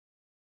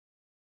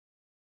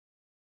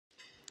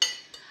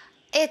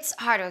It's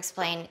hard to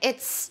explain.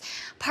 It's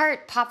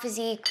part pop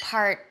physique,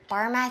 part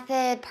bar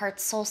method, part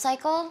soul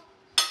cycle.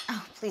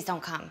 Oh, please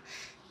don't come.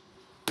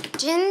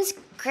 Jin's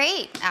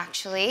great,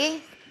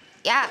 actually.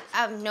 Yeah,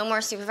 no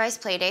more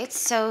supervised play dates,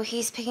 so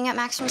he's picking up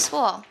Max from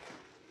school.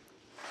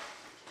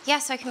 Yeah,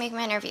 so I can make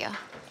my interview.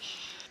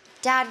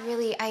 Dad,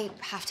 really, I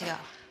have to go.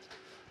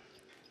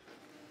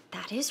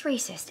 That is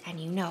racist, and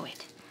you know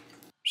it.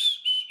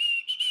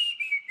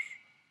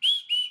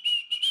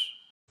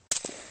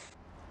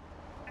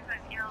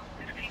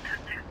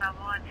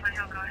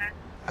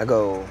 I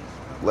go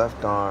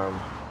left arm,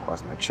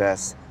 across my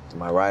chest, to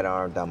my right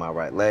arm, down my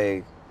right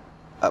leg,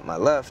 up my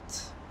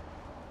left,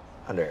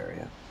 under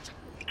area.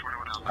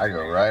 I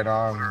go right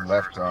arm,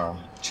 left arm,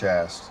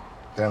 chest,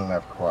 then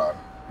left quad,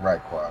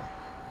 right quad,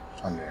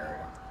 under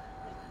area.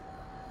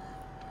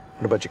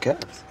 What about your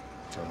calves?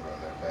 Talking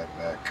about that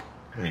back.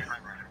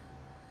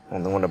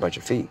 And then what about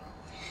your feet?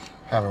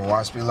 Haven't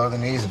washed below the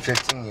knees in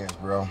 15 years,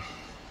 bro.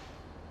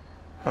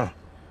 Huh.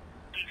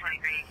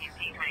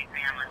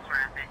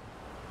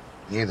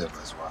 Neither of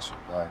us wash our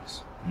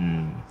backs.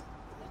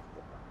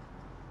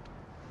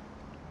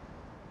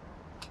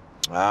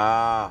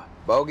 Ah,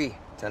 bogey,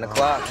 10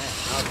 o'clock.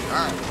 All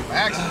right,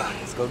 Max.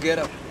 Let's go get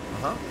him.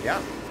 Yeah.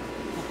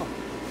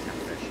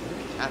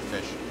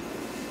 Catfish.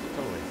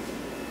 Totally.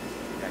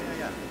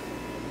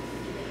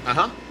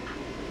 Yeah.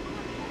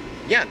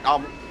 Yeah,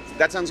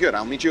 that sounds good.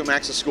 I'll meet you at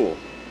Max's school.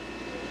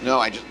 No,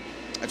 I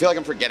feel like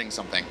I'm forgetting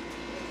something.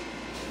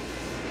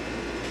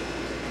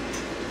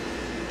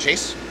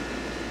 Chayse?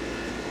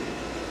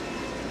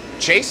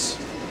 Chayse?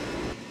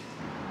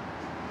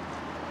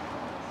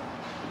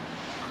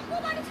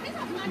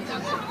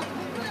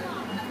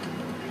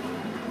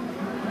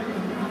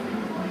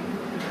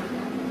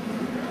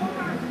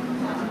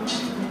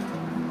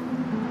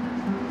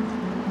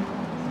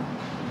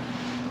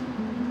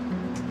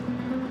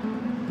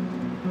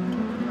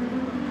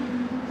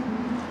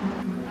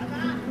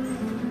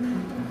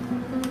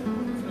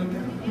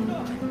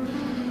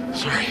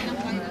 Sorry.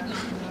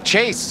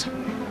 Chayse!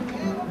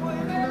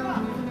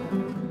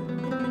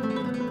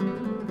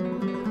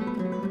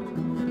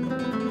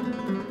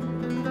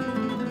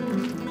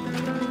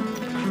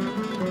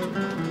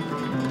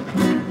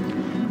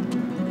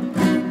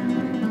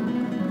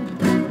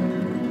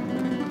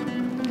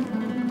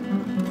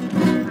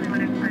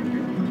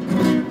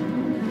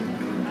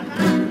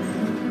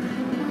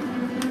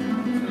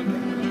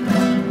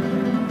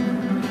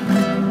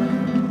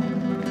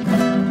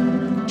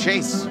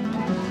 Chayse!